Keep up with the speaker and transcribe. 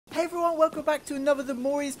everyone, welcome back to another of the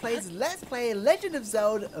Mori's Plays Let's Play Legend of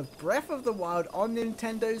Zelda of Breath of the Wild on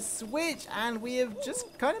Nintendo Switch. And we have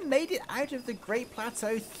just kind of made it out of the Great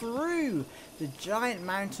Plateau through the giant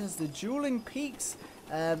mountains, the dueling peaks,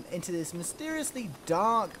 into this mysteriously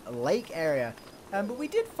dark lake area. But we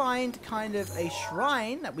did find kind of a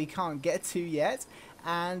shrine that we can't get to yet,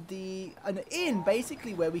 and an inn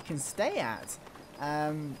basically where we can stay at.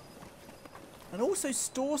 And also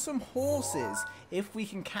store some horses if we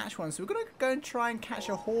can catch one. So we're going to go and try and catch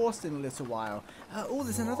a horse in a little while. Oh,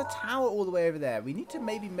 there's another tower all the way over there. We need to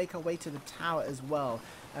maybe make our way to the tower as well.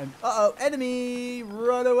 Uh-oh, enemy!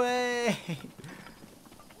 Run away!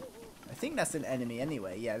 I think that's an enemy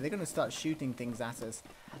anyway. Yeah, they're going to start shooting things at us.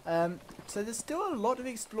 So there's still a lot of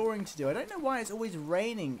exploring to do. I don't know why it's always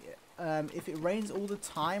raining. If it rains all the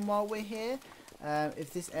time while we're here.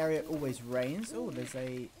 If this area always rains. Oh, there's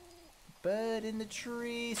a bird in the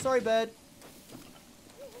tree. Sorry, bird.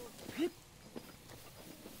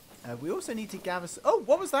 We also need to gather... Oh,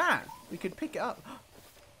 what was that? We could pick it up.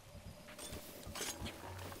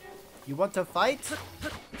 You want to fight? So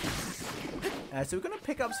we're going to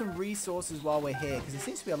pick up some resources while we're here, because there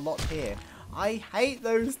seems to be a lot here. I hate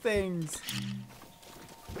those things.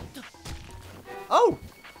 Oh!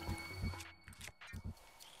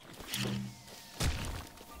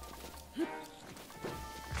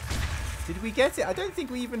 Did we get it? I don't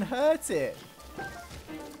think we even hurt it.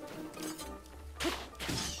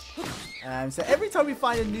 So every time we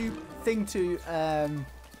find a new thing to,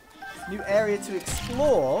 new area to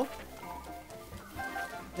explore,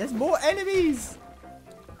 there's more enemies.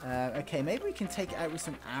 Okay, maybe we can take it out with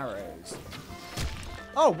some arrows.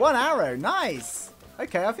 Oh, one arrow, nice.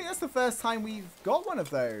 Okay, I think that's the first time we've got one of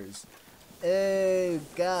those. Oh,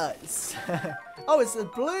 guts. Oh, it's a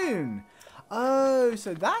balloon. Oh,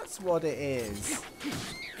 so that's what it is.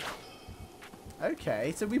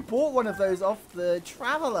 Okay, so we bought one of those off the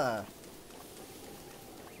traveler.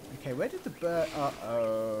 Okay, where did the bird...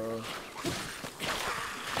 Uh-oh.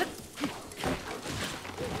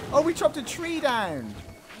 Oh, we chopped a tree down.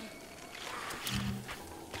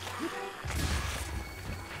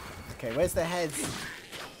 Okay, where's the heads?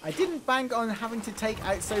 I didn't bank on having to take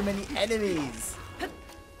out so many enemies.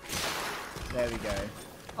 There we go.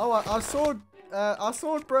 Oh, our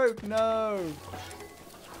sword broke. No.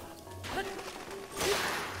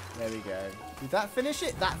 There we go. Did that finish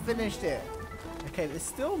it? That finished it. Okay, there's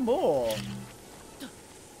still more.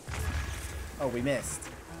 Oh, we missed.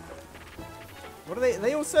 What are they? Are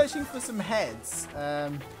they all searching for some heads?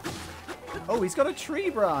 Oh, he's got a tree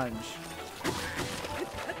branch.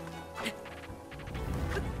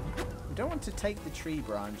 We don't want to take the tree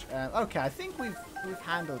branch. Okay, I think we've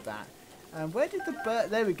handled that. Where did the bird...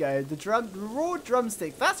 There we go. The raw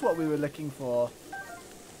drumstick. That's what we were looking for.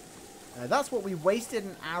 That's what we wasted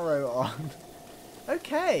an arrow on.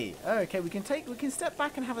 Okay. Okay, we can step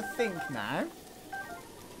back and have a think now.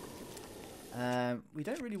 We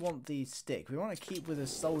don't really want the stick. We want to keep with a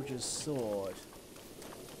soldier's sword.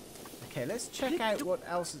 Okay, let's check out what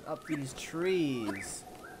else is up these trees.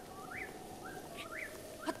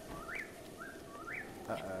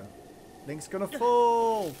 Uh-oh. Link's gonna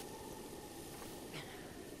fall.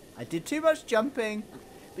 I did too much jumping.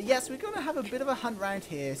 But yes, we're going to have a bit of a hunt round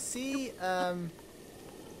here. See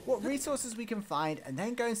what resources we can find. And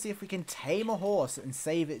then go and see if we can tame a horse and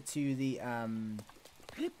save it to the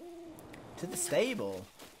stable.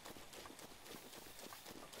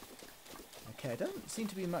 Okay, there doesn't seem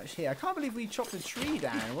to be much here. I can't believe we chopped a tree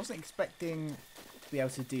down. I wasn't expecting to be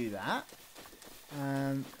able to do that.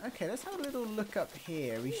 Okay, let's have a little look up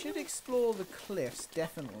here. We should explore the cliffs,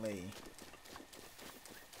 definitely.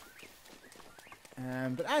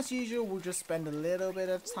 But as usual, we'll just spend a little bit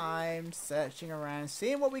of time searching around,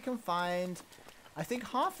 seeing what we can find. I think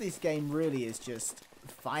half this game really is just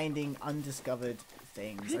finding undiscovered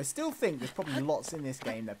things. I still think there's probably lots in this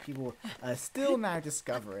game that people are still now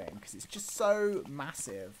discovering, because it's just so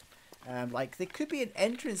massive. Like, there could be an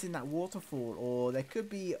entrance in that waterfall, or there could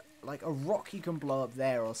be, like, a rock you can blow up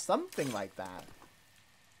there, or something like that.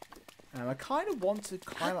 I kind of want to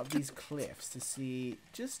climb up these cliffs to see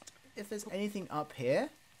just... if there's anything up here.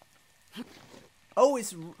 Oh,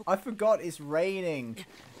 I forgot it's raining.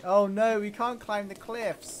 Oh no, we can't climb the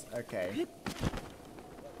cliffs. Okay.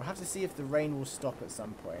 We'll have to see if the rain will stop at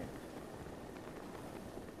some point.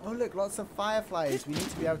 Oh look, lots of fireflies. We need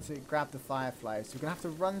to be able to grab the fireflies. So we're going to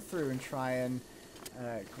have to run through and try and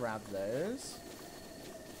grab those.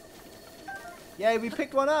 Yay, we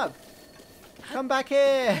picked one up. Come back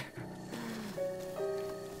here.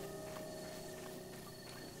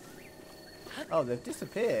 Oh, they've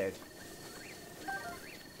disappeared.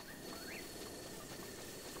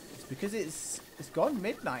 Because it's gone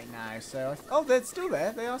midnight now, so... oh, they're still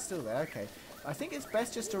there. They are still there. Okay. I think it's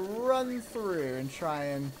best just to run through and try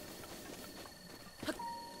and...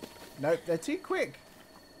 nope, they're too quick.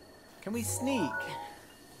 Can we sneak?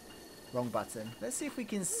 Wrong button. Let's see if we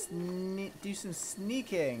can do some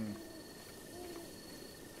sneaking.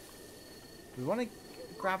 We want to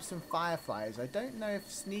grab some fireflies. I don't know if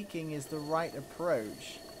sneaking is the right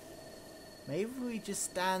approach. Maybe we just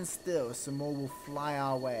stand still, some more will fly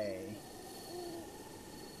our way.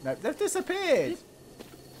 Nope, they've disappeared!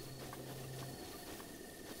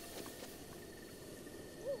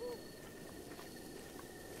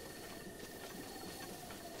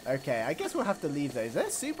 Okay, I guess we'll have to leave those. They're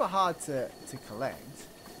super hard to collect.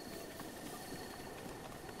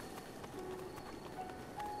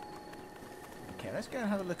 Okay, let's go and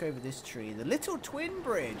have a look over this tree. The Little Twin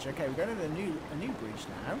Bridge. Okay, we're going over a new bridge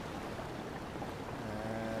now.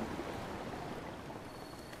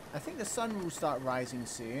 I think the sun will start rising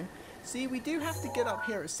soon. See, we do have to get up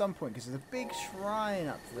here at some point because there's a big shrine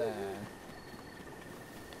up there.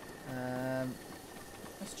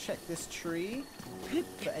 Let's check this tree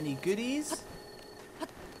for any goodies.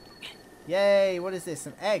 Yay, what is this?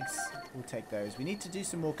 Some eggs. We'll take those. We need to do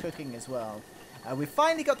some more cooking as well. We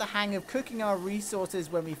finally got the hang of cooking our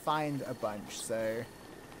resources when we find a bunch, so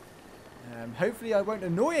hopefully I won't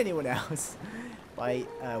annoy anyone else by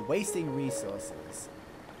wasting resources.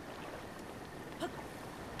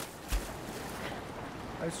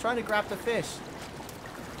 I was trying to grab the fish.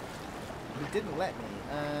 It didn't let me.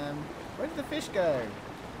 Where did the fish go?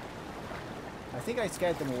 I think I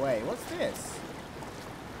scared them away. What's this?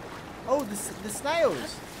 Oh, the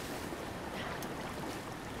snails.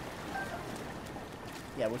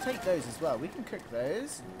 Yeah, we'll take those as well. We can cook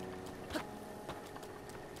those.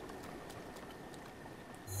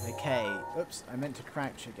 Okay. Oops, I meant to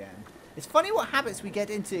crouch again. It's funny what habits we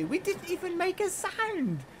get into. We didn't even make a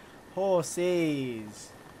sound.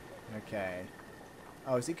 Horses. Okay.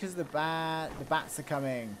 Oh, is it because the bats are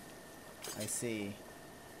coming? I see.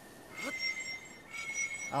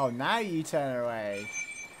 Oh, now you turn away.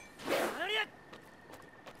 There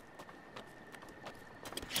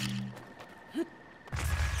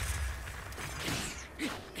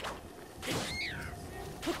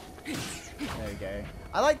we go.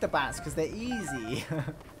 I like the bats because they're easy.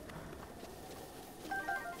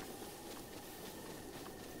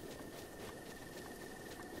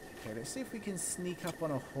 Okay, let's see if we can sneak up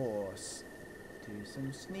on a horse. Do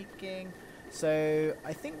some sneaking. So,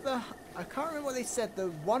 I think I can't remember what they said, the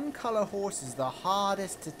one colour horse is the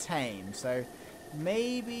hardest to tame. So,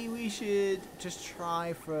 maybe we should just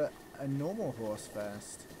try for a normal horse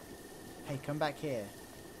first. Hey, come back here.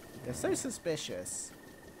 They're so suspicious.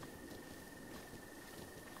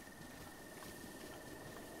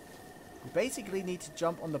 We basically need to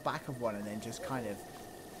jump on the back of one and then just kind of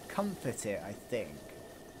comfort it, I think.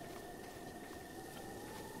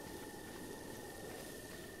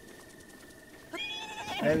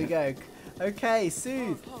 There we go. Okay,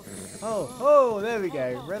 soothe. Oh, there we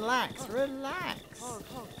go. Relax, relax.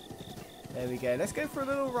 There we go. Let's go for a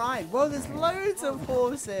little ride. Whoa, there's loads of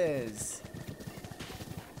horses.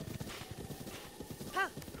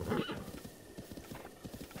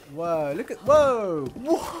 Whoa, look at... whoa!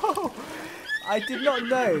 Whoa! I did not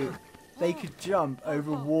know they could jump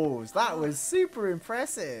over walls. That was super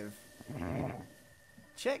impressive.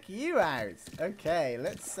 Check you out. Okay,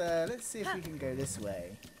 let's see if we can go this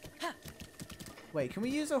way. Wait, can we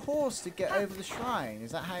use a horse to get over the shrine?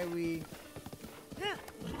 Is that how we...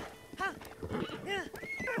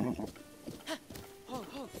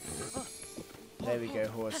 There we go,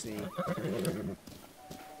 horsey.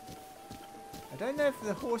 I don't know if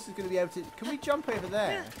the horse is going to be able to... Can we jump over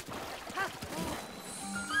there?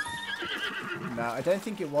 No, I don't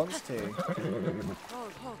think it wants to.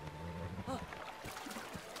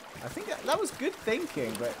 I think that was good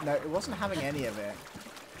thinking, but no, it wasn't having any of it.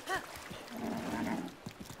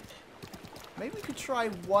 Maybe we could try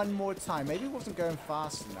one more time. Maybe it wasn't going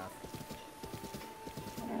fast enough.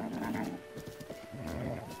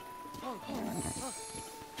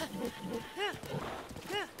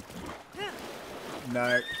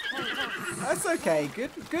 No. That's okay.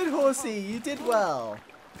 Good horsey. You did well.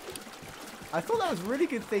 I thought that was really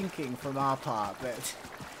good thinking from our part, but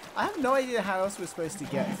I have no idea how else we're supposed to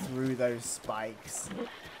get through those spikes.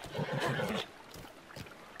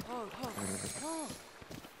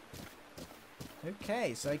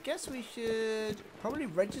 Okay, so I guess we should probably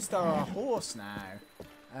register our horse now.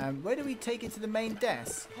 Where do we take it to the main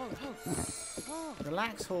desk?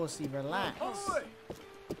 Relax, horsey, relax.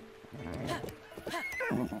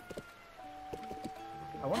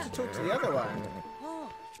 I want to talk to the other one.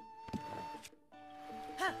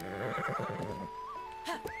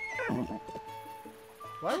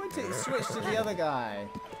 Why wouldn't it switch to the other guy?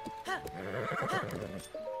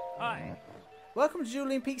 Hi. Welcome to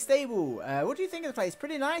Hyrulian Peak Stable. What do you think of the place?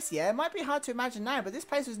 Pretty nice, yeah? It might be hard to imagine now, but this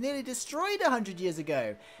place was nearly destroyed 100 years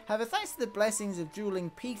ago. However, thanks to the blessings of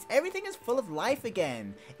Hyrulian Peaks, everything is full of life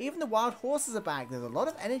again. Even the wild horses are back. There's a lot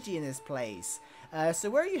of energy in this place. So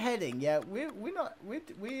where are you heading? Yeah, we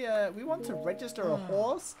want to register a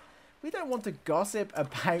horse. We don't want to gossip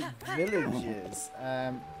about villages.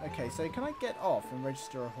 Okay, so can I get off and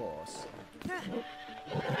register a horse?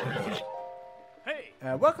 Hey.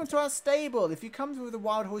 Welcome to our stable. If you come with a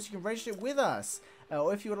wild horse, you can register it with us.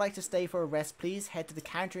 Or if you would like to stay for a rest, please head to the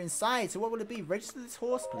counter inside. So what will it be? Register this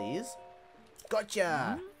horse, please.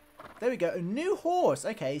 Gotcha. There we go. A new horse.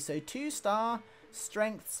 Okay, so 2-star,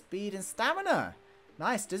 strength, speed, and stamina.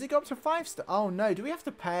 Nice. Does it go up to 5-star? Oh no. Do we have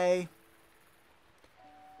to pay?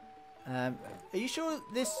 Are you sure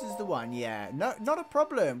this is the one? Yeah. No, not a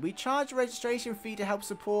problem. We charge a registration fee to help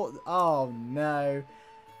support. Oh no.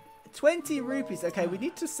 20 rupees. Okay, we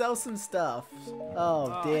need to sell some stuff.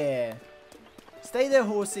 Oh dear. Stay there,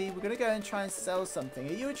 horsey. We're gonna go and try and sell something.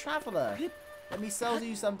 Are you a traveller? Let me sell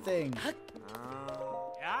you something.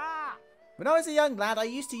 When I was a young lad, I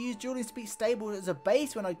used to use Hyrulian Peak Stable as a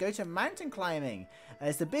base when I'd go to mountain climbing.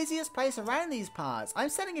 It's the busiest place around these parts. I'm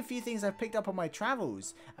selling a few things I've picked up on my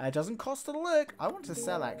travels. It doesn't cost a look. I want to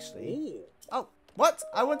sell, actually. Oh, what?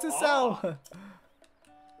 I want to sell.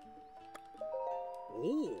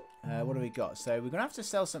 What do we got? So we're gonna have to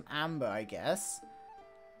sell some amber, I guess.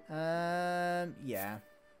 Yeah.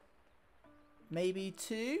 Maybe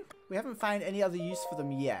 2. We haven't found any other use for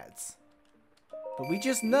them yet. But we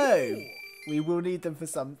just know we will need them for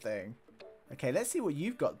something. Okay, let's see what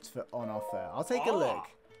you've got on offer. I'll take a look.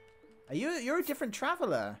 You're a different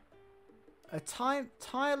traveller. A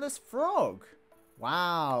tireless frog.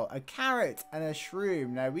 Wow, a carrot and a shroom.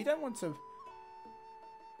 No, we don't want to.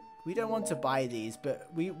 We don't want to buy these, but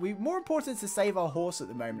we more important to save our horse at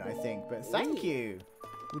the moment, I think. But thank you.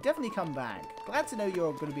 We'll definitely come back. Glad to know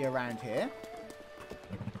you're going to be around here.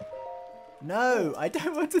 No, I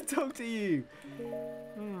don't want to talk to you.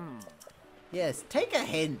 Yes, take a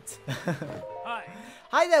hint. Hi.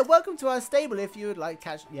 Hi there, welcome to our stable. If you would like to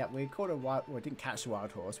catch... Yeah, we caught a wild... Well, we didn't catch a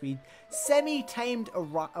wild horse. We semi-tamed a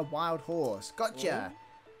wild horse. Gotcha.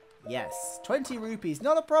 Yes, 20 rupees.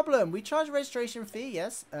 Not a problem. We charge a registration fee,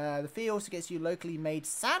 yes. The fee also gets you locally made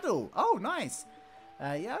saddle. Oh, nice.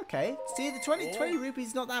 Yeah, okay. See, the 20 rupees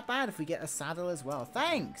is not that bad if we get a saddle as well.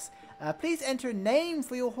 Thanks. Please enter a name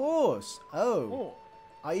for your horse. Oh.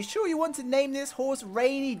 Are you sure you want to name this horse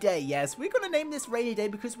Rainy Day? Yes, we're going to name this Rainy Day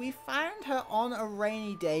because we found her on a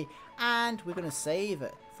rainy day and we're going to save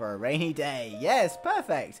it for a rainy day. Yes,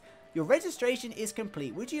 perfect. Your registration is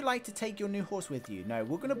complete. Would you like to take your new horse with you? No,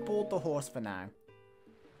 we're going to board the horse for now.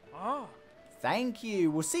 Thank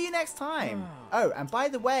you. We'll see you next time. Oh, and by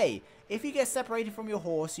the way, if you get separated from your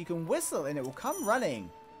horse, you can whistle and it will come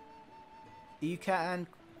running. You can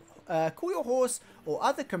call your horse or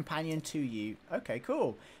other companion to you. Okay,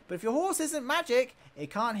 cool. But if your horse isn't magic, it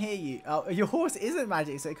can't hear you. Oh, your horse isn't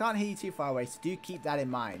magic, so it can't hear you too far away. So do keep that in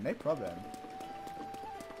mind. No problem.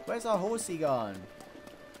 Where's our horsey gone?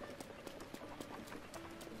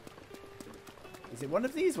 Is it one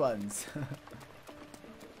of these ones?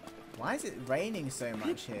 Why is it raining so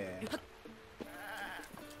much here?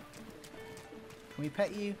 Can we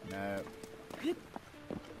pet you? No.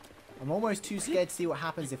 I'm almost too scared to see what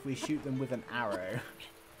happens if we shoot them with an arrow.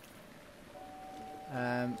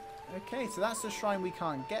 Okay, so that's the shrine we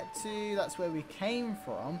can't get to. That's where we came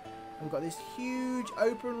from. And we've got this huge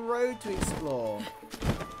open road to explore.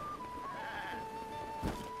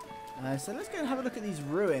 So let's go and have a look at these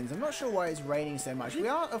ruins. I'm not sure why it's raining so much. We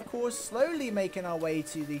are, of course, slowly making our way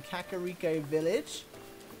to the Kakariko village.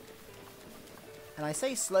 And I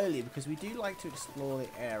say slowly because we do like to explore the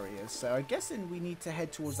area. So I'm guessing we need to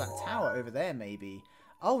head towards that tower over there, maybe.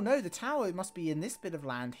 Oh no, the tower must be in this bit of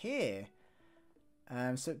land here.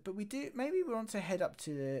 But maybe we want to head up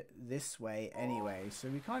to this way anyway. So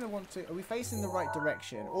we kind of want to, are we facing the right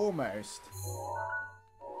direction? Almost.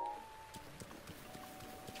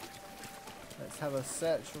 Let's have a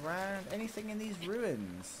search around. Anything in these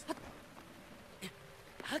ruins?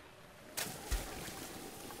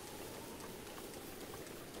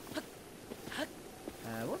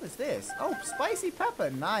 What is this? Oh, spicy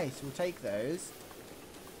pepper. Nice. We'll take those.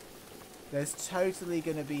 There's totally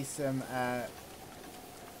going to be some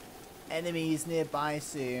enemies nearby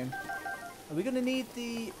soon. Are we going to need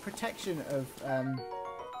the protection of...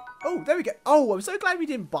 Oh, there we go. Oh, I'm so glad we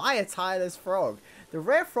didn't buy a tireless frog. The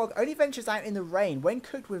rare frog only ventures out in the rain. When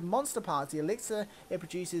cooked with monster parts, the elixir it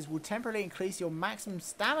produces will temporarily increase your maximum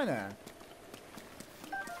stamina.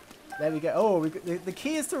 There we go. Oh, the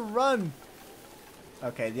key is to run.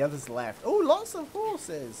 Okay, the others left. Oh, lots of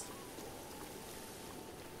horses.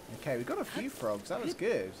 Okay, we got a few frogs. That was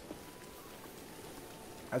good.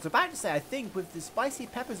 I was about to say, I think with the spicy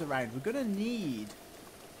peppers around, we're going to need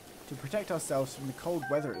to protect ourselves from the cold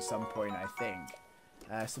weather at some point, I think.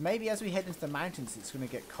 So maybe as we head into the mountains, it's going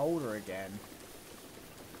to get colder again.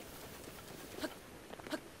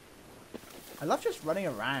 I love just running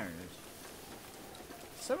around.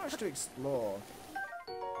 So much to explore.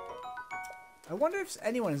 I wonder if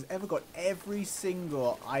anyone has ever got every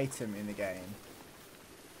single item in the game.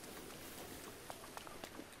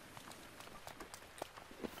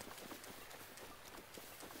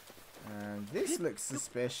 This looks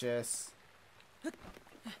suspicious.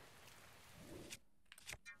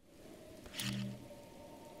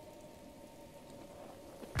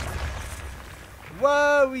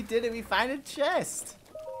 Whoa, we did it. We found a chest.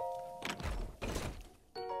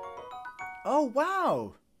 Oh,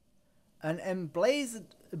 wow. An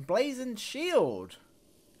emblazoned shield.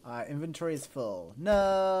 Inventory is full.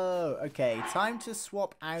 No. Okay, time to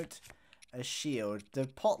swap out a shield. The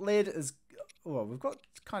pot lid is... Well, we've got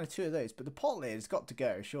kind of two of those, but the pot lid has got to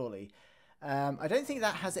go, surely. I don't think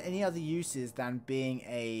that has any other uses than being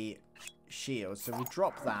a shield. So we'll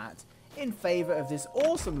drop that in favour of this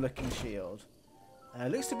awesome looking shield.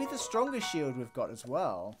 Looks to be the strongest shield we've got as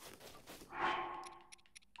well.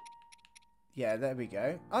 Yeah, there we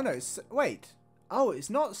go. Oh no, wait. Oh, it's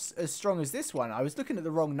not as strong as this one. I was looking at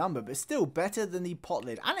the wrong number, but still better than the pot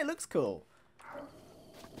lid. And it looks cool.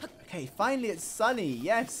 Okay, finally it's sunny.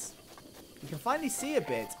 Yes. You can finally see a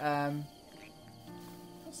bit.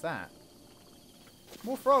 What's that?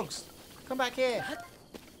 More frogs. Come back here.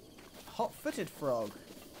 Hot-footed frog.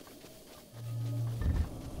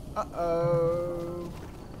 Uh-oh.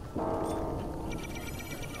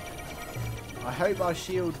 I hope our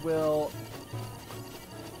shield will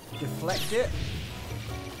deflect it.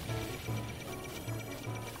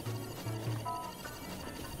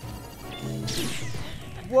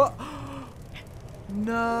 What?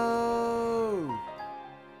 No.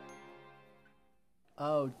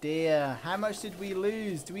 Oh dear. How much did we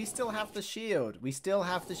lose? Do we still have the shield? We still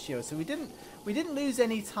have the shield. So we didn't lose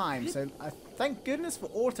any time. So thank goodness for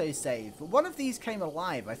autosave. But one of these came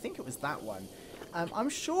alive. I think it was that one. I'm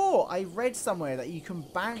sure I read somewhere that you can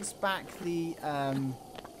bounce back the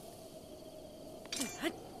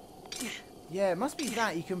yeah, it must be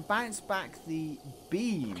that. You can bounce back the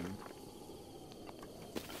beam.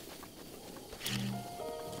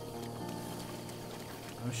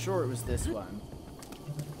 I'm sure it was this one.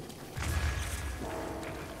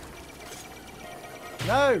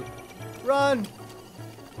 No! Run!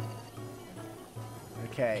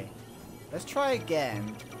 Okay. Let's try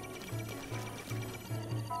again.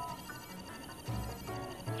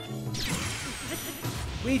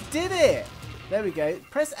 We did it! There we go.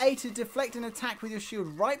 Press A to deflect an attack with your shield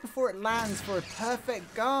right before it lands for a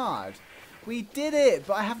perfect guard. We did it,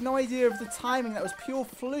 but I have no idea of the timing. That was pure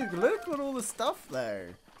fluke. Look at all the stuff, though.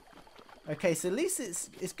 Okay, so at least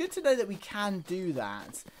it's good to know that we can do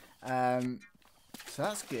that. So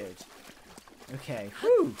that's good. Okay.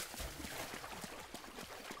 Whew.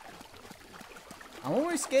 I'm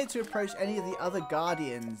almost scared to approach any of the other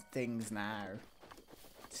guardian things now.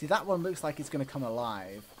 See, that one looks like it's going to come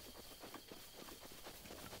alive.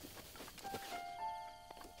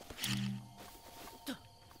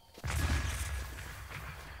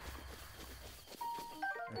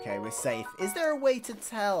 Okay, we're safe. Is there a way to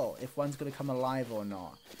tell if one's going to come alive or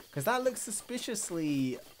not? Because that looks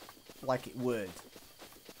suspiciously like it would.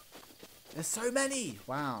 There's so many!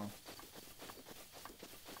 Wow.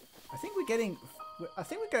 I think we're going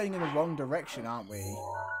in the wrong direction, aren't we?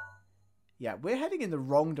 Yeah, we're heading in the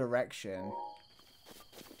wrong direction.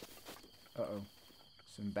 Uh-oh.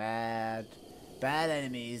 Some bad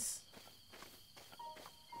enemies.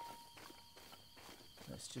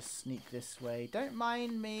 Let's just sneak this way. Don't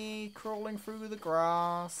mind me crawling through the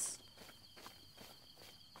grass.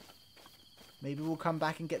 Maybe we'll come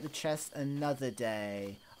back and get the chest another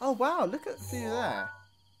day. Oh, wow. Look at through there.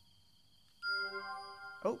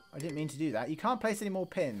 Oh, I didn't mean to do that. You can't place any more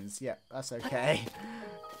pins. Yep, that's okay.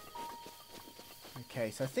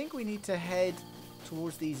 Okay, so I think we need to head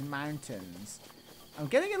towards these mountains. I'm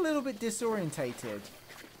getting a little bit disorientated.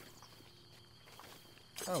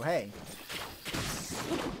 Oh, hey.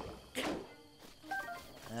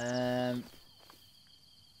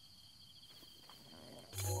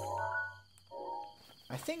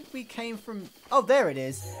 I think we came from... Oh, there it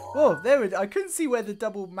is. Whoa, there it... I couldn't see where the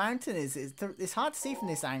double mountain is. It's hard to see from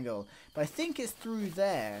this angle. But I think it's through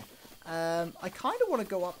there. I kind of want to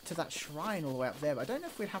go up to that shrine all the way up there. But I don't know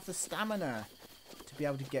if we'd have the stamina to be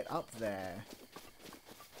able to get up there.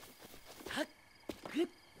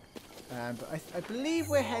 But I believe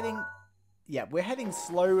we're heading... Yeah, we're heading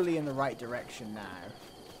slowly in the right direction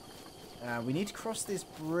now. We need to cross this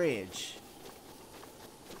bridge.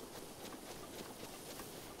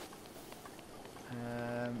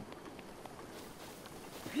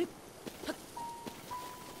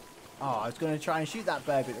 Oh, I was going to try and shoot that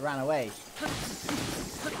bird, but it ran away.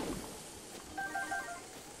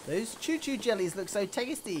 Those choo-choo jellies look so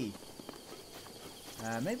tasty.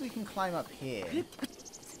 Maybe we can climb up here.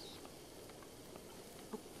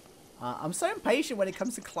 I'm so impatient when it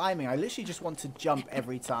comes to climbing. I literally just want to jump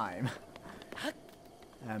every time.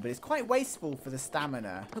 But it's quite wasteful for the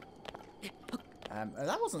stamina.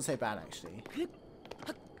 That wasn't so bad, actually.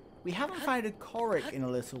 We haven't found a Korik in a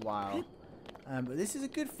little while. But this is a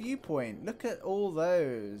good viewpoint. Look at all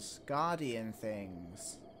those guardian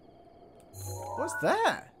things. What's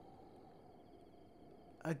that?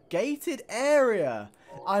 A gated area.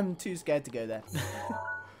 I'm too scared to go there.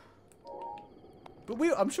 But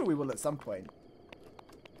I'm sure we will at some point.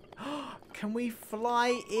 Can we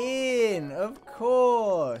fly in? Of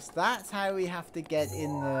course. That's how we have to get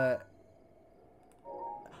in the...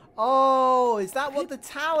 Oh, is that what the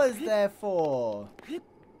tower's there for?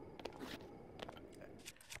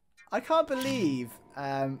 I can't believe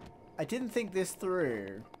I didn't think this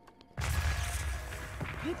through.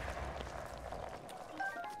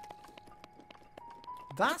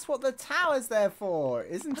 That's what the tower's there for,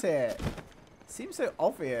 isn't it? Seems so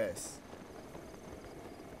obvious.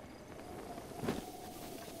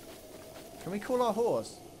 Can we call our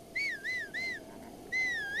horse?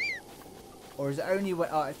 Or is it only when...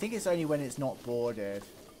 I think it's only when it's not boarded.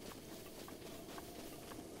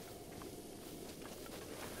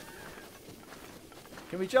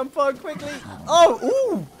 Can we jump on quickly? Oh,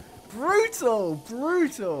 ooh! Brutal!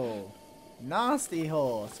 Brutal! Nasty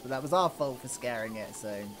horse. But that was our fault for scaring it,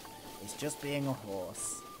 so... It's just being a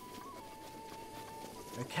horse.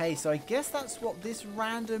 Okay, so I guess that's what this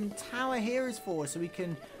random tower here is for. So we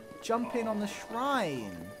can jump in on the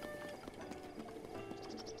shrine.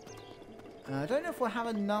 I don't know if we'll have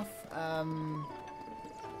enough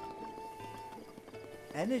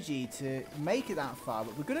energy to make it that far,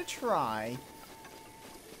 but we're going to try.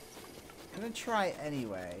 Going to try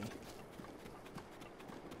anyway.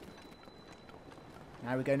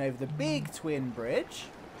 Now we're going over the big twin bridge.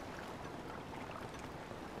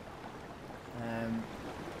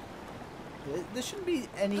 There shouldn't be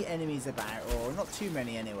any enemies about, or not too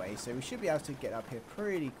many anyway, so we should be able to get up here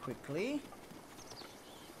pretty quickly.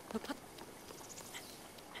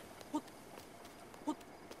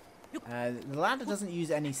 The ladder doesn't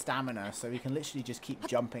use any stamina, so we can literally just keep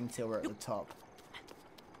jumping till we're at the top.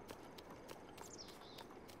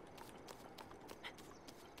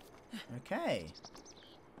 Okay.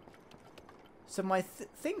 So my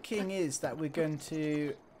thinking is that we're going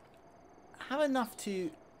to have enough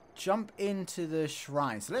to jump into the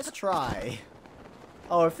shrine. So let's try.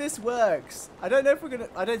 Oh, if this works, I don't know if we're gonna.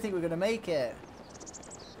 I don't think we're gonna make it.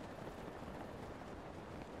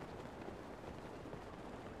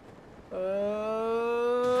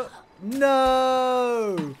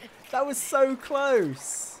 No! That was so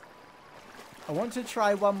close. I want to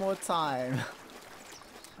try one more time.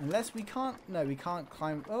 Unless we can't... No, we can't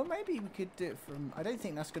climb... Oh, maybe we could do it from... I don't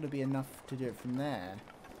think that's going to be enough to do it from there.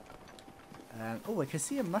 Oh, I can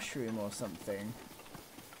see a mushroom or something.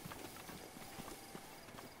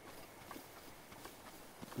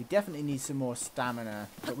 We definitely need some more stamina.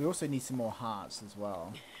 But we also need some more hearts as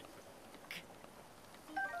well.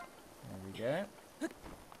 There we go.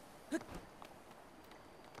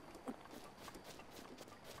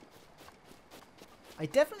 I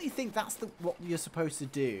definitely think that's what you're supposed to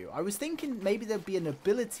do. I was thinking maybe there'd be an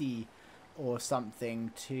ability or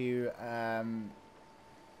something to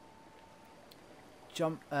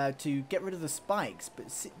jump to get rid of the spikes, but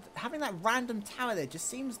having that random tower there just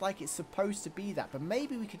seems like it's supposed to be that. But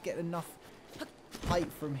maybe we could get enough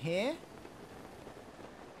height from here.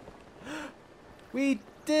 We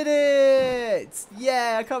did it!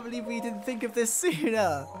 Yeah, I can't believe we didn't think of this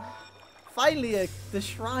sooner. Finally, the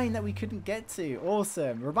shrine that we couldn't get to.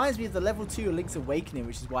 Awesome. Reminds me of the level 2 of Link's Awakening,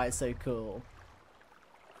 which is why it's so cool.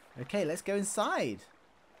 Okay, let's go inside.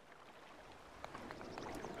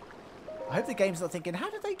 I hope the game's not thinking, how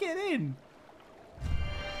did they get in?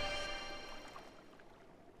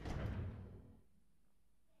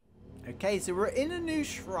 Okay, so we're in a new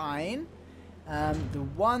shrine. The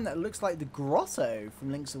one that looks like the grotto from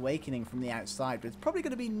Link's Awakening from the outside, but it's probably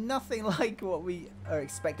going to be nothing like what we are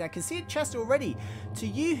expecting. I can see a chest already. To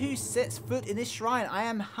you who sets foot in this shrine, I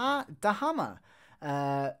am Dahama.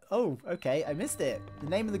 Oh, okay, I missed it. The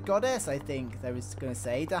name of the goddess, I think I was going to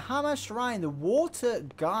say. Dahama Shrine, the water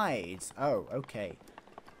guides. Oh, okay.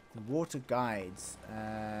 The water guides.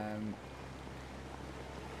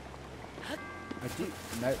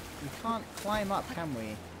 No, we can't climb up, can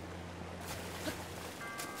we?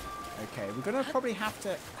 Okay, we're going to probably have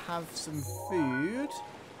to have some food.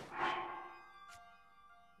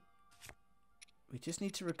 We just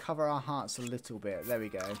need to recover our hearts a little bit. There we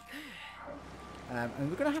go. And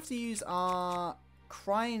we're going to have to use our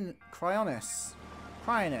Cryonis.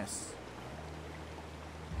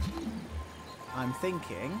 I'm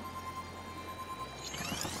thinking.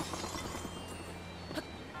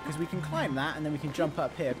 Because we can climb that and then we can jump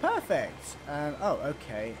up here. Perfect! Oh,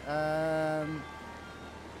 okay.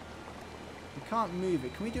 We can't move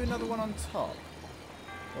it. Can we do another one on top?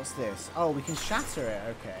 What's this? Oh, we can shatter it.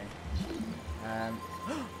 Okay.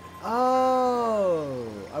 Oh!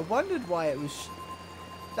 I wondered why it was...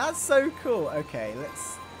 That's so cool. Okay,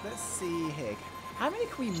 let's see here. How many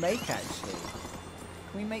can we make, actually?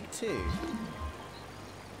 Can we make 2?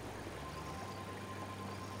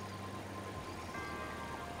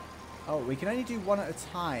 Oh, we can only do 1 at a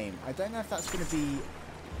time. I don't know if that's going to be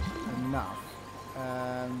enough.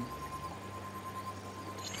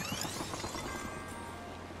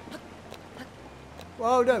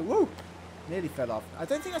 Whoa, no, whoa! Nearly fell off. I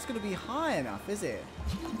don't think that's going to be high enough, is it?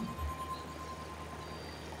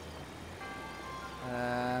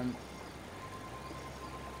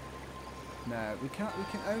 No, we can't. We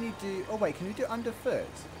can only do... Oh, wait, can we do it underfoot?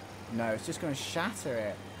 No, it's just going to shatter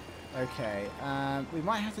it. Okay, we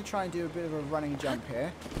might have to try and do a bit of a running jump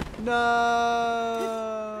here. No!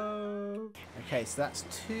 Okay, so that's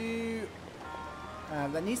 2...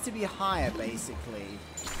 that needs to be higher, basically.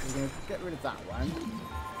 We're going to get rid of that one.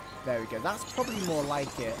 There we go. That's probably more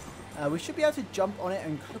like it. We should be able to jump on it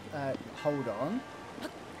and hold on.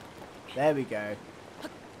 There we go.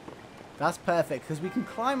 That's perfect, because we can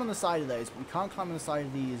climb on the side of those, but we can't climb on the side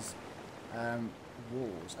of these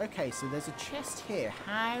walls. Okay, so there's a chest here.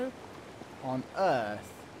 How on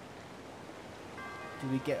earth do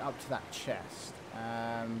we get up to that chest?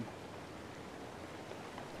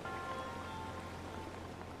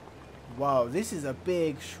 Whoa, this is a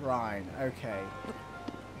big shrine. Okay.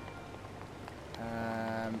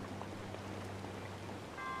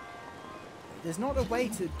 There's not a way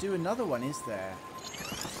to do another one, is there?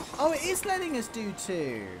 Oh, it is letting us do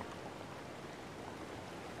 2.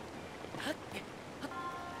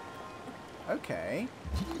 Okay.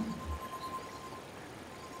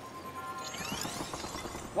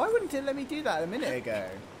 Why wouldn't it let me do that a minute ago?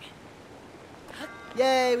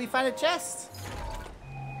 Yay, we found a chest!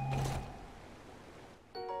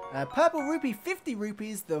 Purple rupee, 50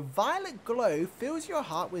 rupees. The violet glow fills your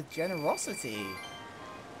heart with generosity.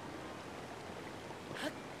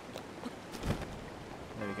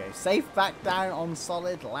 There we go. Safe back down on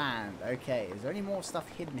solid land. Okay, is there any more stuff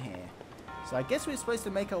hidden here? So I guess we're supposed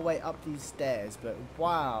to make our way up these stairs, but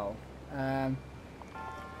wow.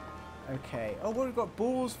 Okay. Oh, well, we've got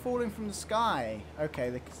balls falling from the sky.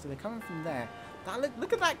 Okay, so they're coming from there.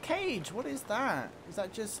 Look at that cage. What is that? Is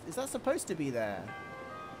that supposed to be there?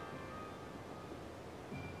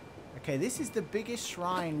 Okay, this is the biggest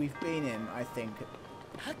shrine we've been in, I think,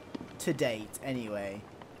 to date, anyway.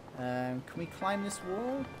 Can we climb this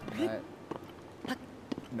wall?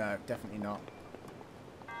 No, definitely not.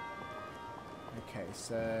 Okay,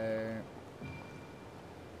 so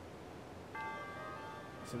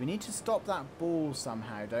we need to stop that ball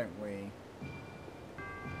somehow, don't we?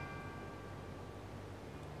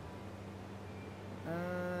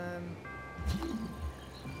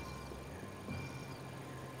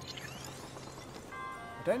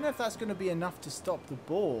 I don't know if that's going to be enough to stop the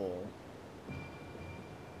ball.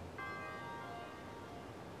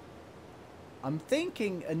 I'm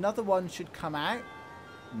thinking another one should come out.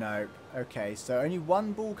 No. Okay, so only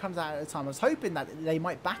one ball comes out at a time. I was hoping that they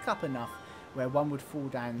might back up enough where one would fall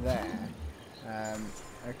down there.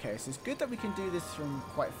 Okay, so it's good that we can do this from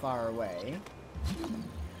quite far away.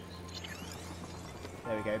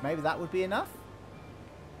 There we go. Maybe that would be enough.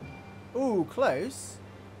 Ooh, close.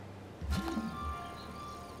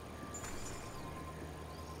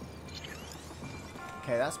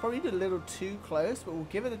 Okay, that's probably a little too close, but we'll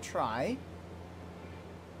give it a try.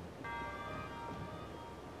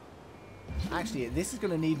 Actually, this is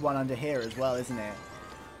going to need one under here as well, isn't it?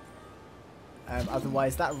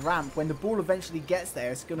 Otherwise, that ramp, when the ball eventually gets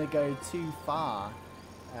there, it's going to go too far.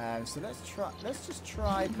 So let's just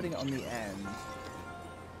try putting it on the end.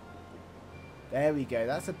 There we go.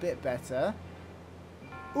 That's a bit better.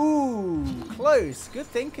 Ooh, close. Good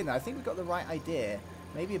thinking. I think we got the right idea.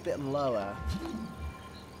 Maybe a bit lower.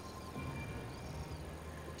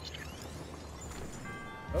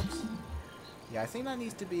 Oops. Yeah, I think that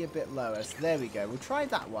needs to be a bit lower. So there we go. We'll try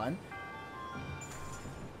that one.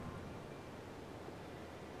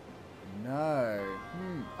 No.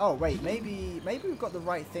 Oh, wait. Maybe we've got the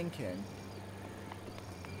right thinking.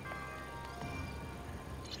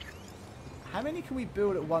 How many can we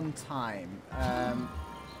build at one time?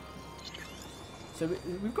 So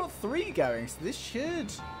we've got 3 going, so this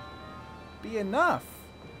should be enough.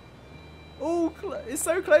 Oh, it's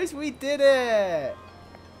so close. We did it.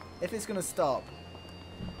 If it's going to stop.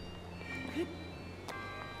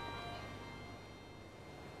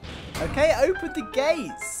 Okay, open the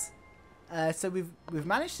gates. So we've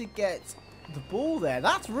managed to get the ball there.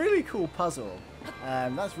 That's really cool puzzle.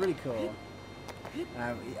 That's really cool. We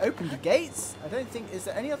opened the gates. I don't think... Is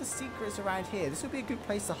there any other secrets around here? This would be a good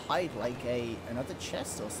place to hide, like another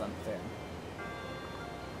chest or something.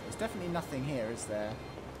 There's definitely nothing here, is there?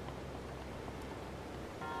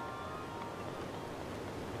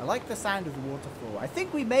 I like the sound of the waterfall. I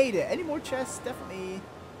think we made it. Any more chests? Definitely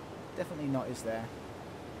not, is there?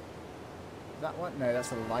 Is that one? No,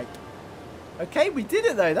 that's a light. Okay, we did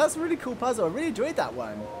it, though. That's a really cool puzzle. I really enjoyed that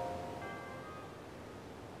one.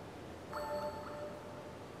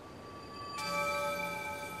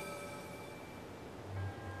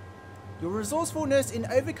 Your resourcefulness in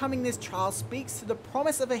overcoming this trial speaks to the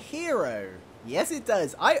promise of a hero. Yes, it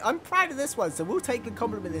does. I'm proud of this one, so we'll take the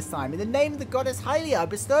compliment this time. In the name of the goddess Hyrulian, I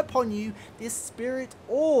bestow upon you this spirit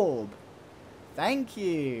orb. Thank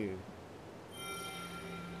you.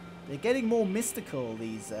 They're getting more mystical,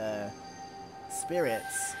 these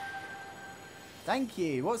spirits. Thank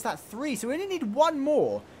you. What's that? 3. So we only need 1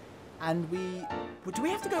 more. And do we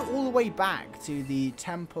have to go all the way back to the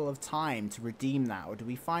Temple of Time to redeem that, or do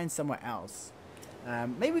we find somewhere else?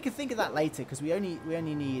 Maybe we can think of that later, because we only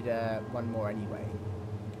need 1 more anyway.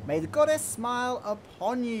 May the goddess smile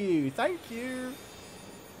upon you. Thank you.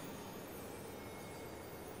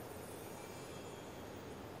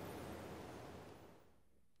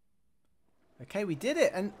 Okay, we did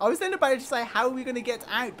it. And I was then about to say, how are we going to get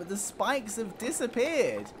out? But the spikes have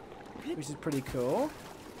disappeared, which is pretty cool.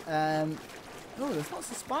 Oh, there's lots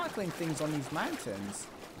of sparkling things on these mountains.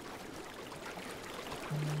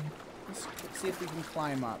 Let's see if we can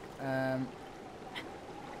climb up. Oh,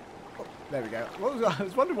 there we go. I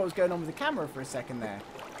was wondering what was going on with the camera for a second there.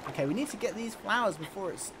 Okay, we need to get these flowers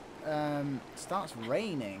before it starts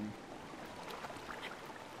raining.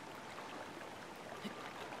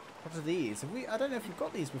 What are these? I don't know if we've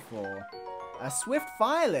got these before. A swift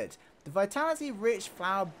violet. The vitality-rich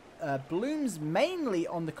flower blooms mainly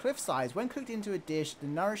on the cliff sides. When cooked into a dish, the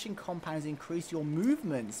nourishing compounds increase your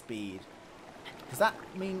movement speed. Does that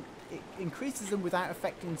mean it increases them without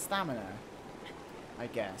affecting stamina? I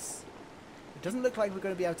guess. It doesn't look like we're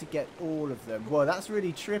going to be able to get all of them. Whoa, that's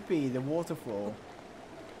really trippy, the waterfall.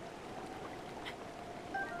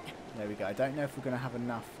 There we go. I don't know if we're going to have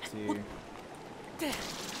enough to...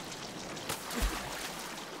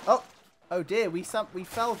 Oh dear, we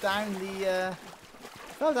fell down the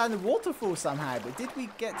waterfall somehow, but did we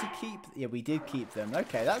get to keep... Yeah, we did keep them.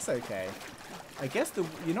 Okay, that's okay. I guess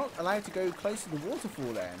you're not allowed to go close to the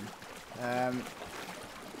waterfall then.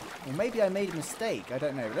 Or maybe I made a mistake. I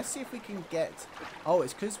don't know. Let's see if we can get... Oh,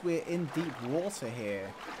 it's because we're in deep water here.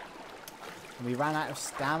 And we ran out of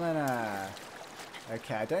stamina.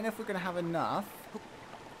 Okay, I don't know if we're going to have enough.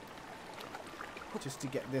 Just to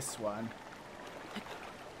get this one.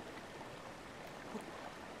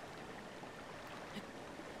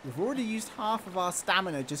 We've already used half of our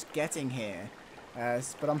stamina just getting here.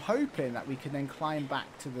 But I'm hoping that we can then climb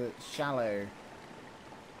back to the shallow.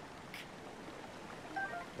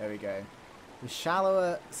 There we go. The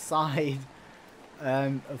shallower side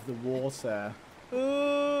of the water.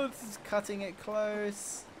 Oh, this is cutting it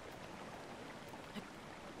close.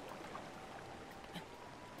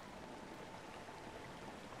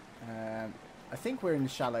 I think we're in the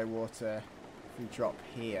shallow water if we drop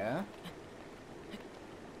here.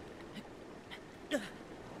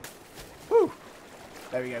 Whew.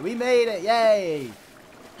 There we go. We made it. Yay.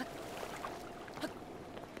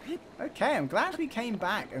 Okay, I'm glad we came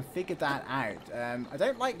back and figured that out. I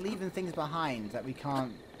don't like leaving things behind that we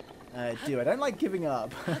can't do. I don't like giving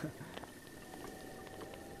up.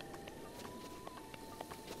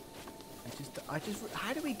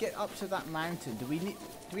 How do we get up to that mountain? Do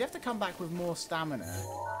we have to come back with more stamina?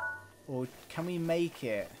 Or can we make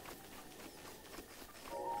it?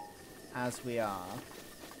 as we are.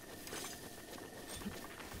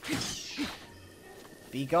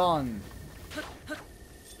 Be gone.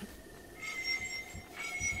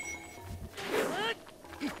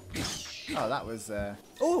 Oh, that was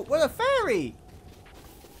oh, what a fairy!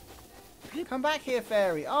 Come back here,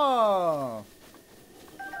 fairy. Oh,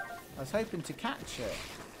 I was hoping to catch it.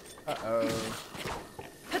 Uh-oh.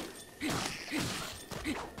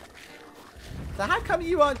 So how come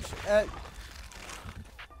you aren't...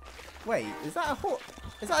 Wait, is that a horse?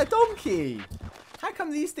 Is that a donkey? How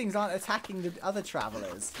come these things aren't attacking the other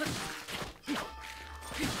travellers?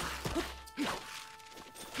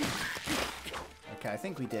 Okay, I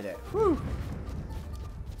think we did it. Whew.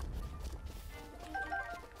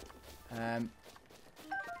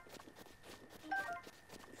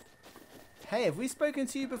 Hey, have we spoken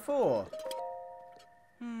to you before?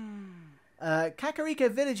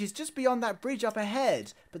 Kakariko village is just beyond that bridge up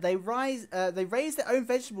ahead, but they raise their own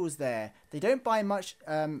vegetables there. They don't buy much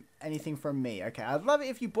anything from me. Okay, I'd love it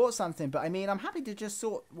if you bought something, but I mean, I'm happy to just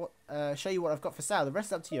show you what I've got for sale. The rest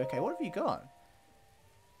is up to you. Okay, what have you got?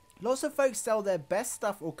 Lots of folks sell their best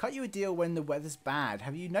stuff or cut you a deal when the weather's bad.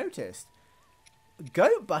 Have you noticed?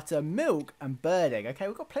 Goat butter, milk, and bird egg. Okay,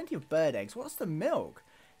 we've got plenty of bird eggs. What's the milk?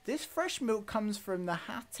 This fresh milk comes from the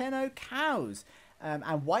Hateno cows. And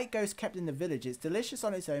white goats kept in the village. It's delicious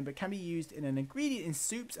on its own, but can be used in an ingredient in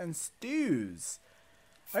soups and stews.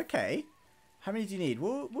 Okay. How many do you need?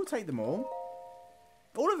 We'll take them all.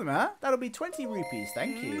 All of them, huh? That'll be 20 rupees.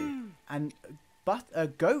 Thank you. And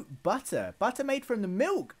goat butter. Butter made from the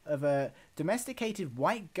milk of a domesticated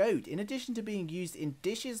white goat. In addition to being used in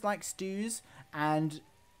dishes like stews and...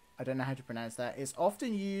 I don't know how to pronounce that. It's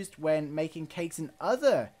often used when making cakes and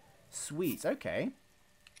other sweets. Okay.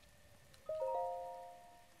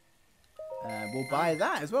 We'll buy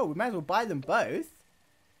that as well. We might as well buy them both.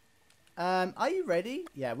 Are you ready?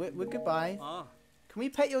 Yeah, we're goodbye. Can we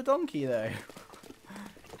pet your donkey, though?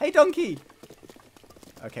 Hey, donkey!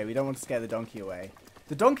 Okay, we don't want to scare the donkey away.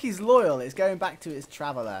 The donkey's loyal. It's going back to its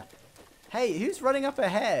traveller. Hey, who's running up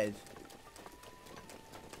ahead?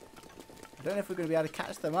 I don't know if we're going to be able to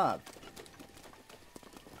catch them up.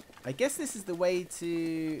 I guess this is the way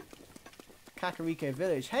to Kakariko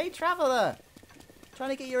village. Hey, traveller! Trying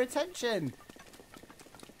to get your attention.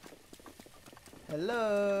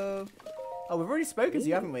 Hello. Oh, we've already spoken to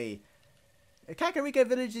you, haven't we? Kakariko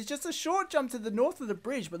village is just a short jump to the north of the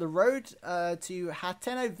bridge, but the road to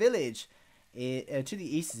Hateno village to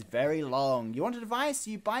the east is very long. You want advice?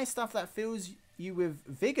 You buy stuff that fills you with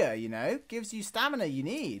vigor, you know? Gives you stamina you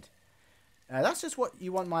need. That's just what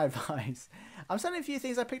you want my advice. I'm selling a few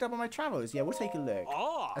things I picked up on my travels. Yeah, we'll take a look.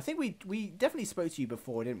 Oh. I think we definitely spoke to you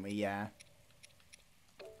before, didn't we? Yeah.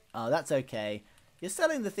 Oh, that's okay. You're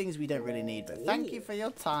selling the things we don't really need, but thank you for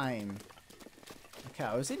your time. Okay,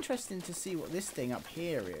 I was interested to see what this thing up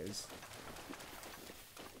here is.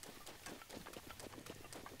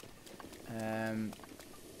 Can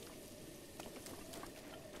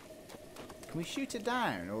we shoot it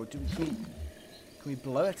down, or can we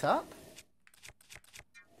blow it up?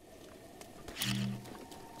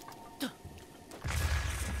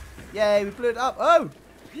 Yay, we blew it up. Oh!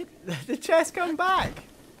 The chest come back.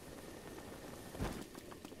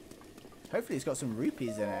 Hopefully it's got some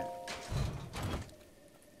rupees in it.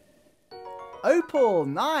 Opal,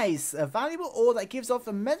 nice! A valuable ore that gives off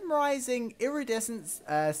a mesmerizing iridescence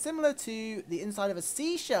similar to the inside of a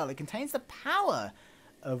seashell. It contains the power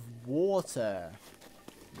of water.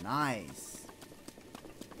 Nice.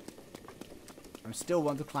 I still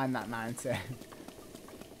want to climb that mountain.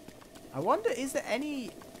 I wonder, is there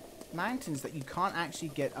any mountains that you can't actually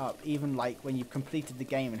get up, even like when you've completed the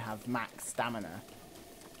game and have max stamina?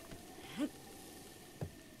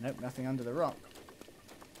 Nope, nothing under the rock.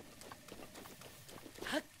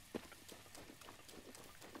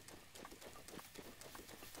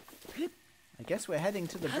 I guess we're heading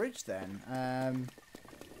to the bridge then.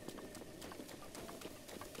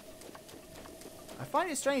 I find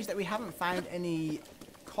it strange that we haven't found any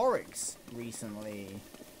Koriks recently.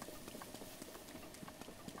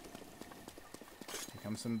 Here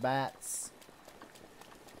come some bats.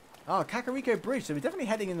 Oh, Kakariko Bridge, so we're definitely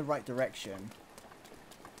heading in the right direction.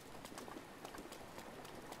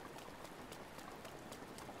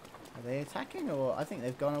 Are they attacking, or I think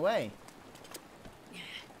they've gone away?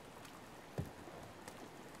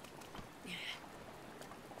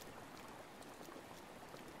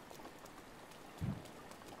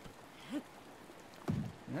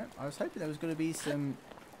 No, I was hoping there was going to be some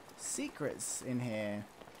secrets in here.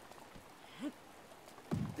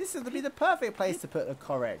 This is to be the perfect place to put a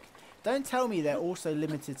Korok. Don't tell me they're also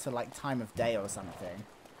limited to like time of day or something.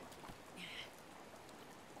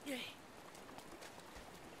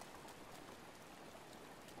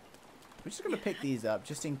 We're just going to pick these up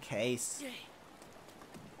just in case.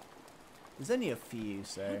 There's only a few,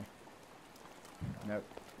 so... Nope.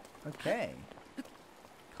 Okay.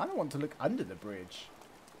 Kind of want to look under the bridge.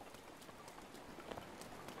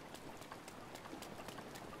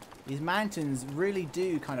 These mountains really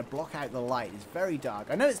do kind of block out the light. It's very dark.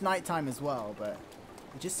 I know it's nighttime as well, but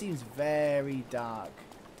it just seems very dark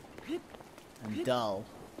and dull.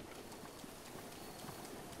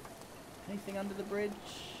 Anything under the bridge?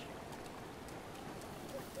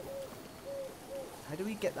 How do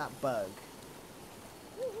we get that bug?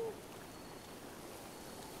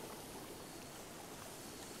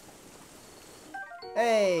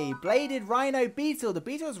 Hey, bladed rhino beetle. The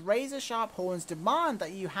beetle's razor-sharp horns demand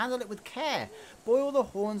that you handle it with care. Boil the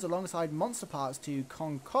horns alongside monster parts to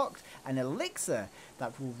concoct an elixir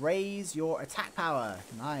that will raise your attack power.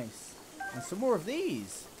 Nice. And some more of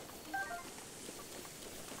these.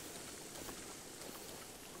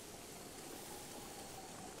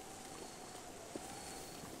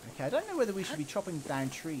 Okay, I don't know whether we should be chopping down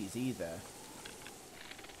trees either.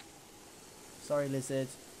 Sorry, lizard.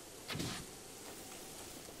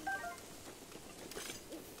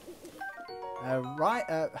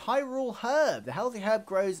 Hyrule herb. The healthy herb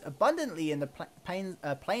grows abundantly in the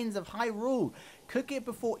plains of Hyrule. Cook it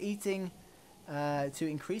before eating to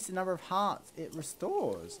increase the number of hearts it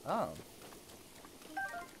restores. Oh.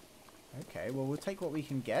 Okay, well, we'll take what we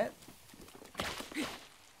can get.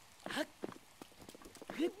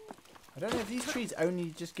 I don't know if these trees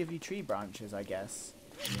only just give you tree branches, I guess.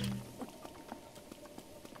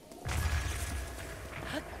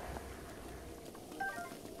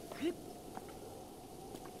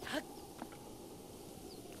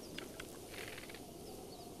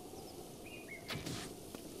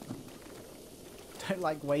 Don't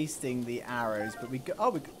like wasting the arrows, but we got.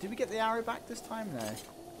 Oh, did we get the arrow back this time? No.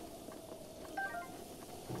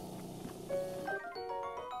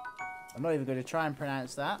 I'm not even going to try and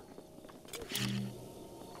pronounce that.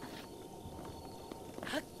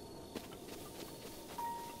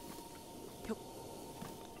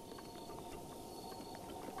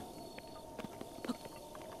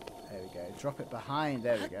 There we go. Drop it behind.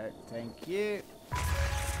 There we go. Thank you.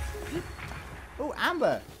 Oh,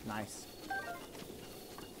 amber. Nice.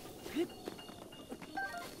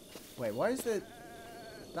 Wait, why is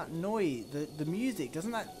that noise, the music,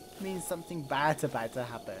 doesn't that mean something bad's about to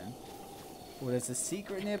happen? Or there's a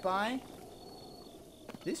secret nearby?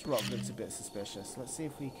 This rock looks a bit suspicious. Let's see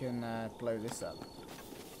if we can blow this up.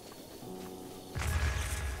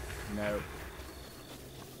 No.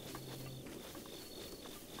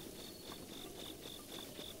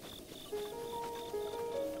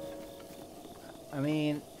 I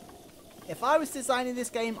mean, if I was designing this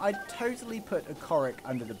game, I'd totally put a Korok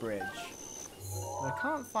under the bridge. But I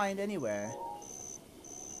can't find anywhere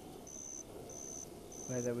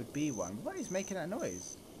where there would be one. What is making that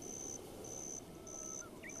noise?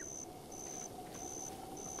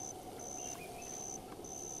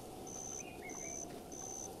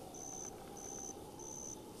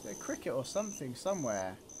 Is there a cricket or something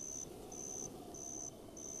somewhere?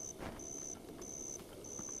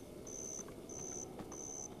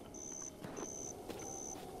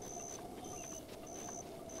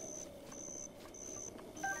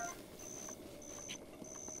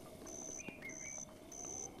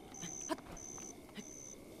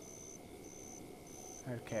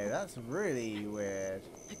 Okay, that's really weird.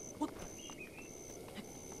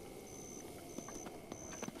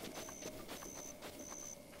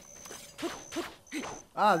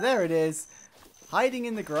 Ah, there it is. Hiding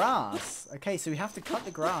in the grass. Okay, so we have to cut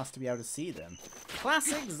the grass to be able to see them.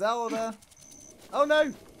 Classic Zelda. Oh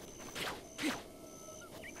no!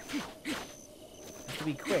 Have to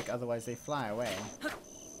be quick, otherwise they fly away.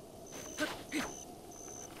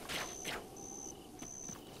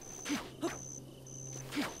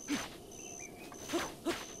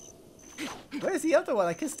 Where's the other one?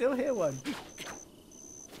 I can still hear one.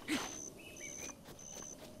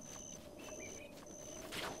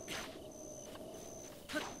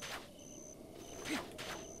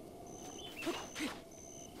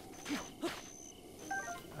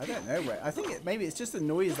 I don't know where. I think maybe it's just a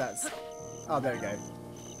noise that's... Oh, there we go.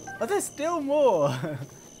 Oh, there's still more!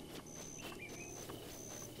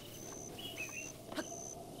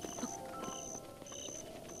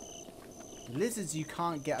 Lizards you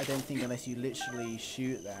can't get, I don't think, unless you literally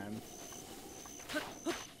shoot them.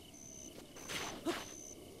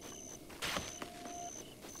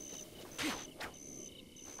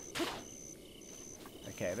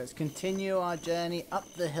 Okay, let's continue our journey up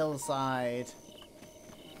the hillside.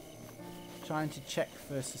 Trying to check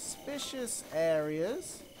for suspicious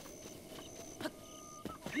areas.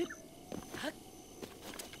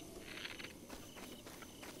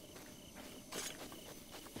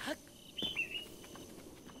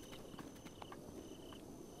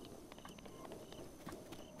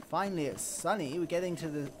 Finally, it's sunny. We're getting to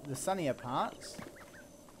the sunnier parts.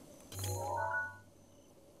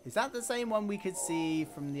 Is that the same one we could see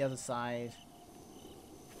from the other side?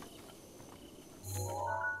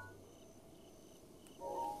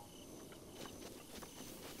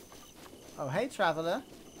 Oh, hey, traveler.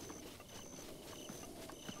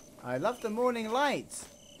 I love the morning light.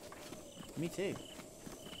 Me too.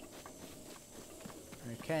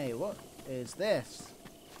 Okay, what is this?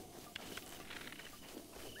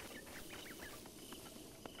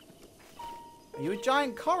 Are you a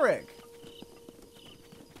giant Korok?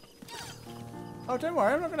 Oh, don't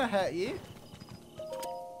worry, I'm not going to hurt you.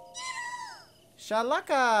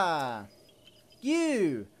 Shalaka!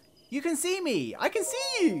 You can see me! I can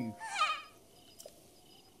see you!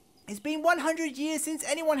 It's been 100 years since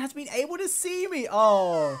anyone has been able to see me!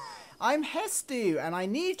 Oh, I'm Hestu, and I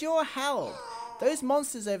need your help. Those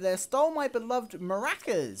monsters over there stole my beloved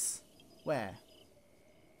maracas. Where?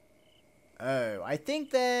 Oh, I think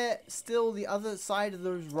they're still the other side of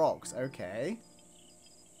those rocks. Okay.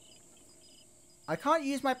 I can't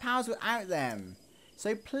use my powers without them.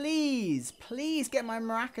 So please, please get my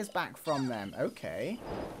maracas back from them. Okay.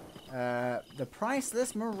 The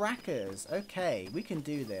priceless maracas. Okay, we can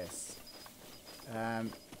do this.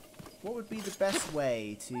 What would be the best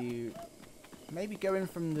way to maybe go in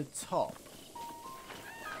from the top?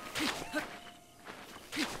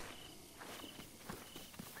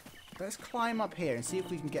 Let's climb up here and see if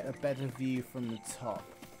we can get a better view from the top.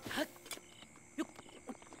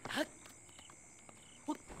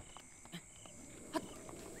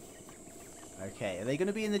 Okay, are they going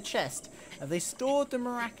to be in the chest? Have they stored the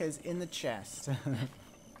maracas in the chest?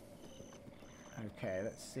 Okay,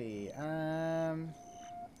 let's see. There's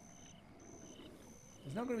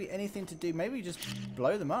not going to be anything to do. Maybe just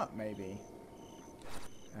blow them up, maybe.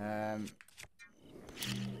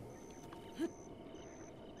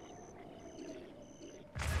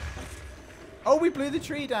 Oh, we blew the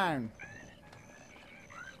tree down.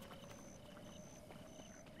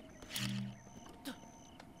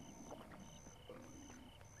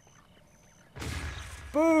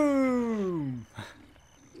 Boom!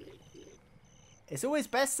 It's always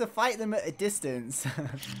best to fight them at a distance.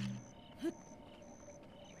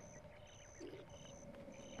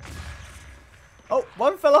 Oh,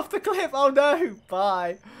 one fell off the cliff. Oh no!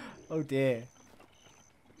 Bye. Oh dear.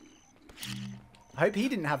 I hope he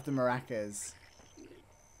didn't have the maracas.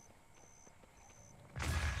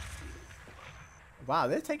 Wow,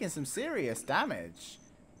 they're taking some serious damage.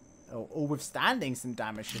 Or withstanding some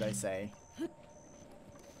damage, should I say.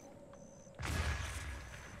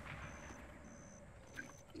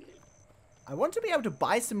 I want to be able to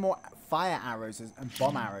buy some more fire arrows and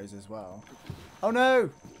bomb arrows as well. Oh no!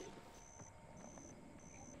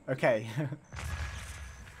 Okay.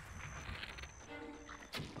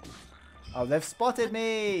 Oh, they've spotted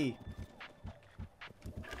me!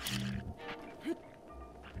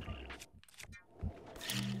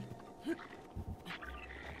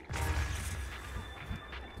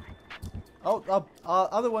 Oh, our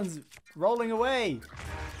other one's rolling away!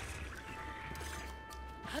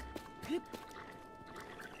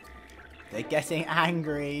 They're getting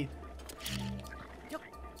angry.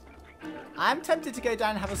 I'm tempted to go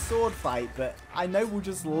down and have a sword fight, but I know we'll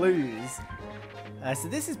just lose. So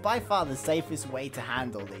this is by far the safest way to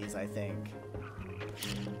handle these, I think.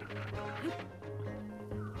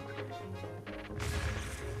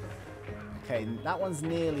 Okay, that one's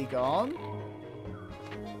nearly gone.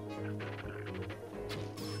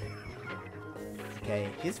 Okay,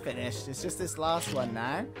 he's finished. It's just this last one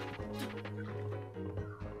now.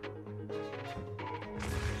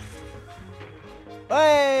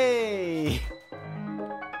 Hey!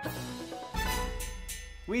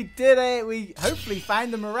 We did it! We hopefully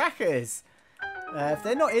found the maracas. If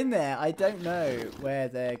they're not in there, I don't know where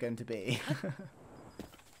they're going to be.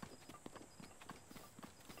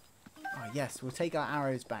 Oh yes, we'll take our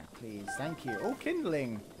arrows back, please. Thank you. Oh,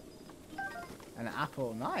 kindling. An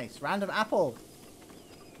apple. Nice. Random apple.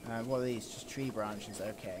 What are these? Just tree branches.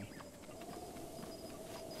 Okay.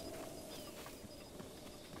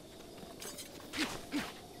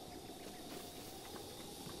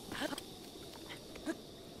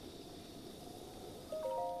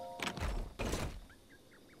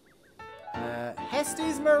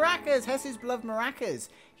 Hestu's maracas! Hestu's beloved maracas.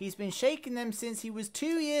 He's been shaking them since he was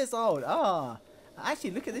 2 years old. Ah.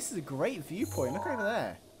 Actually, look at this. Is a great viewpoint. Look over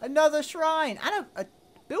there. Another shrine. And a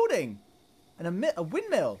building. And a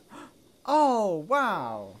windmill. Oh,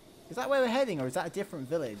 wow. Is that where we're heading, or is that a different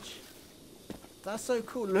village? That's so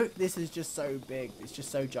cool. Look, this is just so big. It's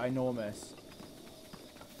just so ginormous.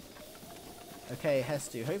 Okay,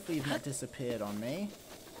 Hestu. Hopefully you've not disappeared on me.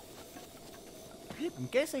 I'm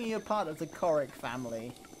guessing you're part of the Korok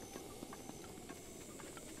family.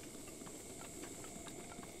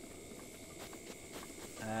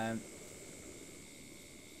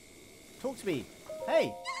 Talk to me.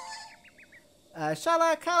 Hey.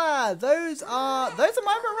 Shalakala, those are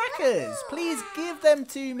my maracas. Please give them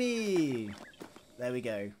to me. There we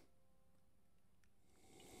go.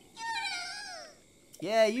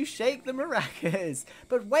 Yeah, you shake the maracas.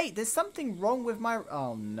 But wait, there's something wrong with my...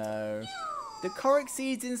 Oh no. The Korok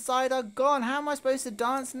seeds inside are gone. How am I supposed to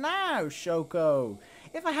dance now, Shoko?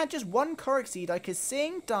 If I had just one Korok seed, I could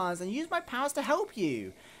sing, dance, and use my powers to help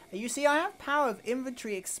you. You see, I have power of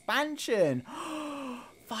inventory expansion.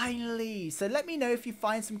 Finally. So let me know if you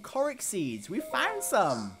find some Korok seeds. We found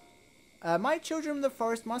some. My children of the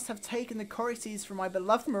forest must have taken the Korok seeds from my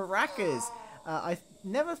beloved maracas. I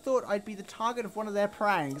never thought I'd be the target of one of their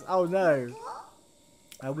pranks. Oh no.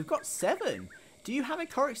 We've got 7. Do you have a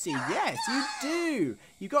Korok seed? Yes, you do.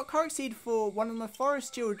 You got Korok seed for one of my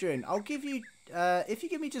forest children. I'll give you, if you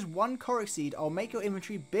give me just one Korok seed, I'll make your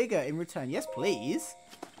inventory bigger in return. Yes, please.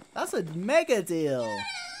 That's a mega deal.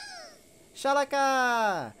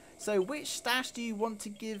 Shalaka. So which stash do you want to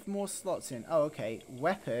give more slots in? Oh, okay.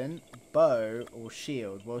 Weapon, bow, or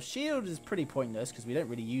shield. Well, shield is pretty pointless because we don't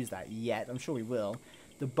really use that yet. I'm sure we will.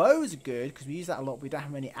 The bow's good because we use that a lot, but we don't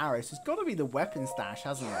have many arrows. So it's got to be the weapon stash,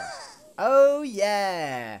 hasn't it? Oh,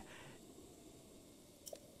 yeah.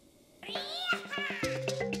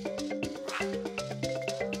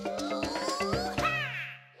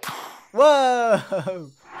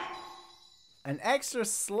 Whoa. An extra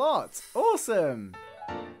slot. Awesome.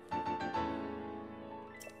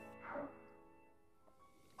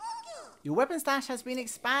 Your weapon stash has been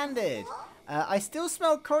expanded. I still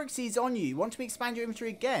smell Korok seeds on you. You want to expand your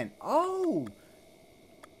inventory again? Oh.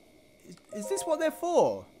 Is this what they're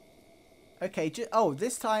for? Okay, oh,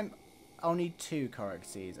 this time I'll need 2 Korok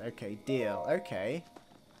seeds. Okay, deal. Okay.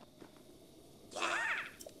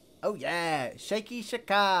 Oh, yeah. Shaky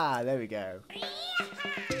shaka. There we go.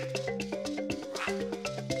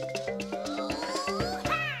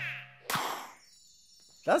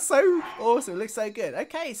 That's so awesome. It looks so good.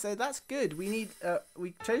 Okay, so that's good. We need,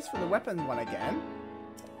 we chose for the weapon one again.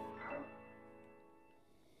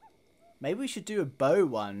 Maybe we should do a bow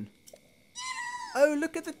one. Oh,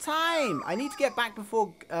 look at the time. I need to get back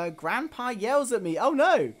before Grandpa yells at me. Oh,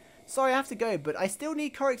 no. Sorry, I have to go, but I still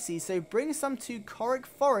need Korok seeds, so bring some to Korok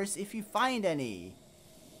Forest if you find any.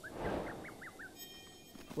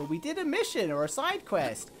 Well, we did a mission or a side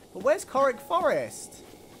quest, but where's Korok Forest?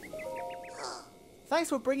 Thanks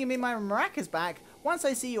for bringing me my maracas back. Once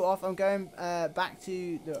I see you off, I'm going back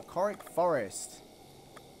to the Korok Forest.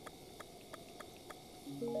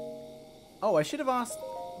 Oh, I should have asked,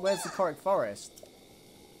 where's the Korok Forest?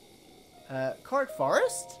 Korok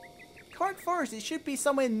Forest? Korok Forest, it should be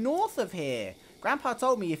somewhere north of here. Grandpa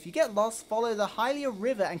told me if you get lost, follow the Hyrulian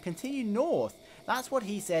River and continue north. That's what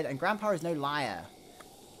he said, and Grandpa is no liar.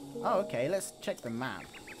 Oh, okay, let's check the map.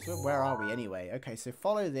 So where are we anyway? Okay, so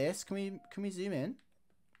follow this. Can we zoom in?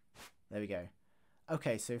 There we go.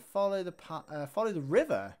 Okay, so follow the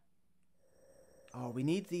river. Oh, we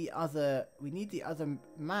need the other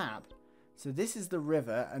map. So this is the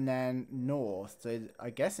river and then north. So I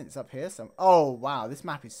guess it's up here some. Oh, wow, this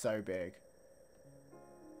map is so big.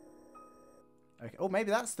 Okay. Oh, maybe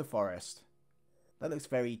that's the forest. That looks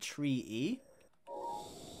very tree-y.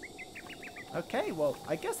 Okay, well,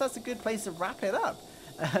 I guess that's a good place to wrap it up.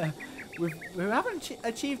 We haven't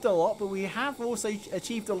achieved a lot, but we have also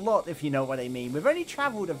achieved a lot, if you know what I mean. We've only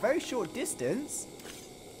travelled a very short distance.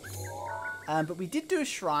 But we did do a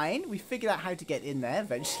shrine. We figured out how to get in there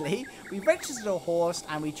eventually. We registered a horse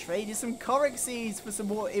and we traded some Korok seeds for some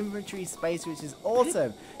more inventory space, which is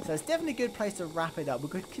awesome. So it's definitely a good place to wrap it up. We're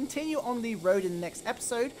going to continue on the road in the next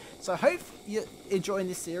episode. So I hope you're enjoying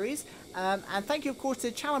this series. And thank you, of course, to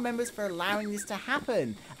the channel members for allowing this to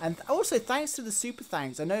happen. And also thanks to the super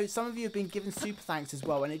thanks. I know some of you have been given super thanks as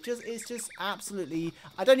well. And it's just absolutely,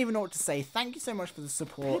 I don't even know what to say. Thank you so much for the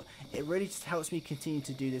support. It really just helps me continue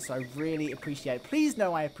to do this. So I really appreciate it. Please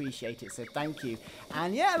know I appreciate it. So thank you.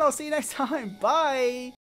 And yeah, and I'll see you next time. Bye.